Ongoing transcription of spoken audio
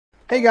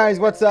Hey guys,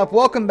 what's up?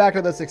 Welcome back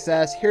to The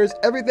Success. Here's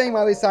everything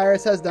Miley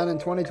Cyrus has done in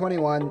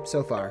 2021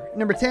 so far.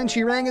 Number 10,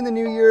 she rang in the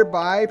new year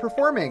by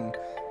performing.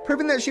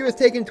 Proving that she was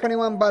taking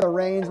 21 by the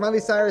reins, Miley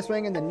Cyrus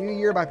rang in the new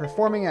year by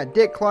performing at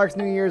Dick Clark's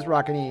New Year's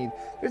Rockin' Eve.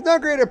 There's no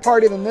greater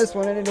party than this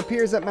one, and it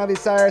appears that Miley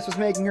Cyrus was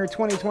making her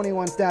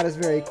 2021 status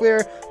very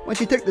clear when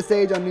she took the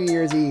stage on New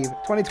Year's Eve.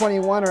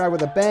 2021 arrived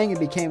with a bang and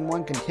became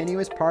one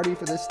continuous party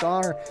for this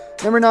star.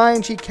 Number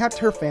 9, she kept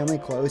her family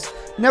close.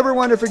 Never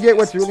one to forget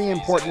what's really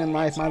important in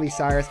life, Miley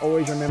Cyrus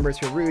always remembers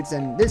her roots,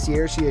 and this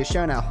year she has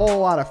shown a whole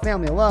lot of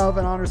family love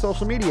and on her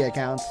social media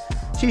accounts.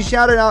 She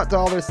shouted out to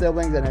all her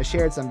siblings and has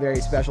shared some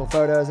very special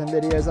photos and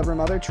videos of her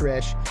mother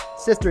Trish,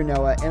 sister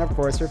Noah, and of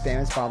course her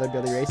famous father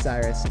Billy Ray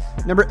Cyrus.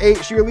 Number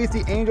 8, she released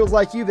the Angels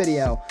Like You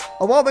video.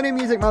 Of all the new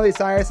music Miley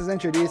Cyrus has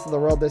introduced to the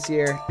world this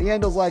year, the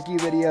Angels Like You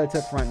video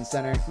took front and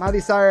center. Miley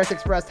Cyrus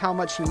expressed how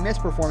much she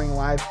missed performing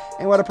live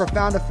and what a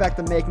profound effect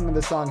the making of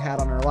the song had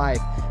on her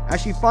life.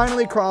 As she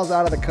finally crawls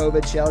out of the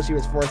COVID shell she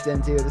was forced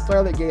into, the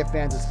starlet gave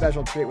fans a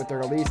special treat with the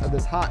release of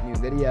this hot new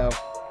video.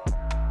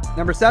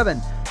 Number 7,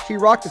 she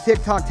rocked the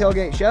TikTok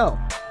tailgate show.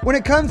 When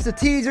it comes to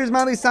teasers,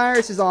 Miley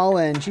Cyrus is all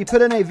in. She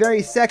put in a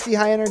very sexy,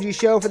 high-energy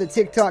show for the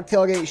TikTok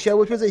tailgate show,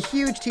 which was a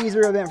huge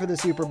teaser event for the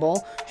Super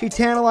Bowl. She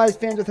tantalized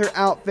fans with her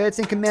outfits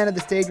and commanded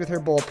the stage with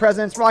her bold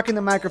presence, rocking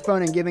the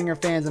microphone and giving her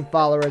fans and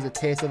followers a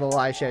taste of the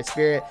live show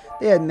spirit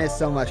they had missed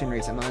so much in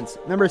recent months.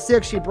 Number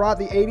 6, she brought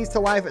the 80s to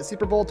life at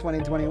Super Bowl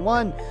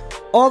 2021.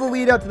 All the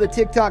lead up to the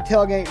TikTok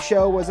tailgate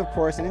show was, of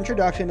course, an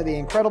introduction to the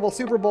incredible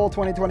Super Bowl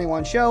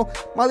 2021 show.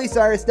 Miley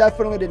Cyrus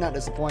definitely did not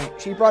disappoint.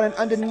 She brought an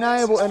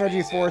undeniable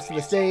energy force to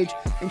the stage,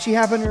 and she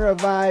happened to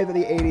revive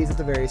the 80s at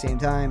the very same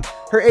time.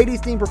 Her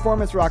 80s themed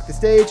performance rocked the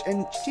stage,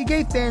 and she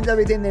gave fans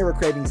everything they were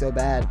craving so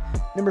bad.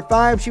 Number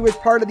 5, she was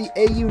part of the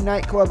AU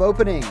nightclub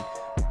opening.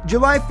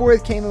 July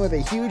 4th came in with a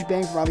huge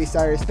bang for Miley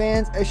Cyrus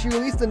fans as she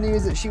released the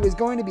news that she was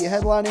going to be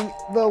headlining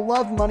the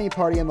Love Money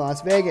Party in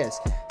Las Vegas.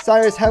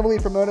 Cyrus heavily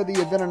promoted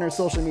the event on her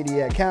social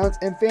media accounts,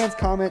 and fans'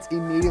 comments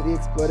immediately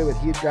exploded with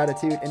huge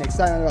gratitude and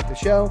excitement about the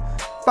show.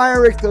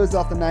 Fireworks closed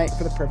off the night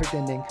for the perfect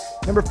ending.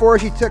 Number 4,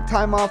 she took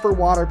time off for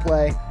water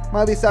play.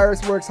 Miley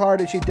Cyrus works hard,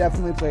 and she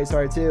definitely plays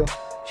hard too.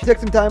 She took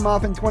some time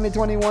off in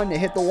 2021 to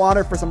hit the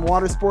water for some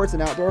water sports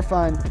and outdoor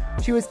fun.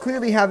 She was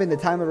clearly having the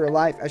time of her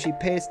life as she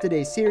pasted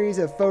a series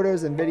of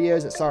photos and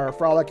videos that saw her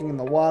frolicking in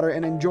the water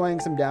and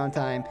enjoying some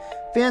downtime.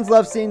 Fans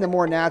loved seeing the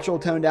more natural,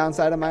 toned down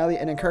side of Miley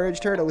and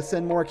encouraged her to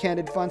send more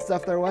candid, fun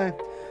stuff their way.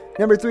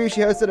 Number 3,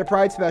 she hosted a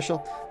Pride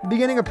special. The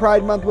beginning of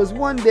Pride Month was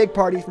one big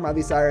party for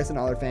Miley Cyrus and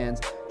all her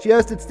fans. She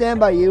hosted Stand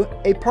By You,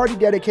 a party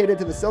dedicated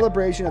to the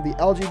celebration of the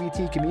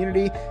LGBT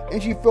community,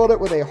 and she filled it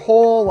with a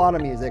whole lot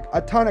of music,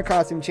 a ton of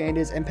costume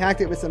changes, and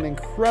packed it with some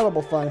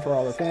incredible fun for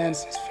all her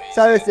fans.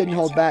 Cyrus didn't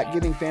hold back,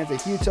 giving fans a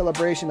huge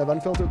celebration of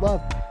unfiltered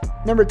love.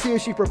 Number 2,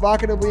 she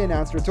provocatively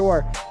announced her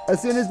tour.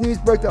 As soon as news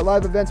broke that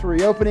live events were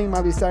reopening,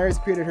 Miley Cyrus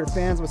greeted her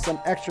fans with some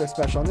extra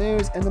special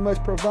news in the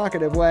most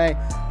provocative way.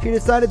 She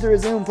decided to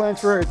resume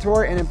plans for her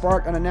tour and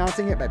embarked on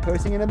announcing it by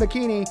posting in a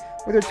bikini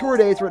with her tour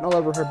dates written all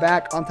over her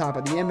back on top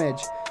of the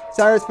image.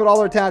 Cyrus put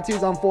all her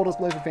tattoos on full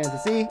display for fans to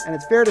see, and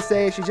it's fair to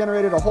say she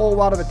generated a whole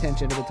lot of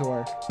attention to the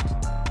tour.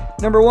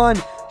 Number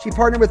 1, she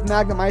partnered with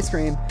Magnum Ice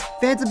Cream.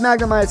 Fans of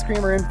Magnum Ice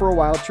Cream are in for a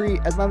wild treat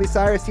as Miley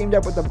Cyrus teamed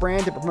up with the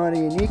brand to promote a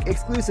unique,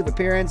 exclusive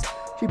appearance.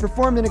 She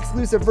performed an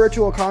exclusive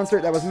virtual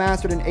concert that was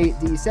mastered in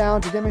 8D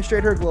sound to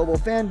demonstrate her global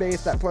fan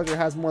base that pleasure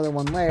has more than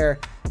one layer.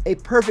 A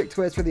perfect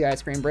twist for the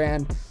ice cream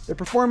brand. The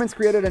performance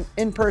created an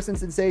in-person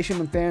sensation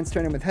when fans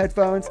turned in with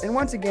headphones, and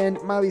once again,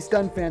 Miley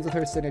stunned fans with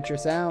her signature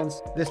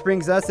sounds. This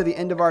brings us to the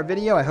end of our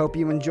video. I hope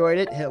you enjoyed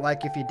it. Hit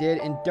like if you did,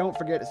 and don't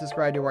forget to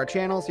subscribe to our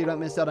channel so you don't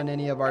miss out on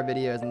any of our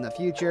videos in the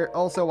future.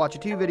 Also, watch the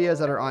 2 videos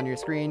that are on your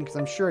screen because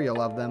I'm sure you'll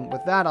love them.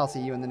 With that, I'll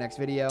see you in the next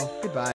video. Goodbye.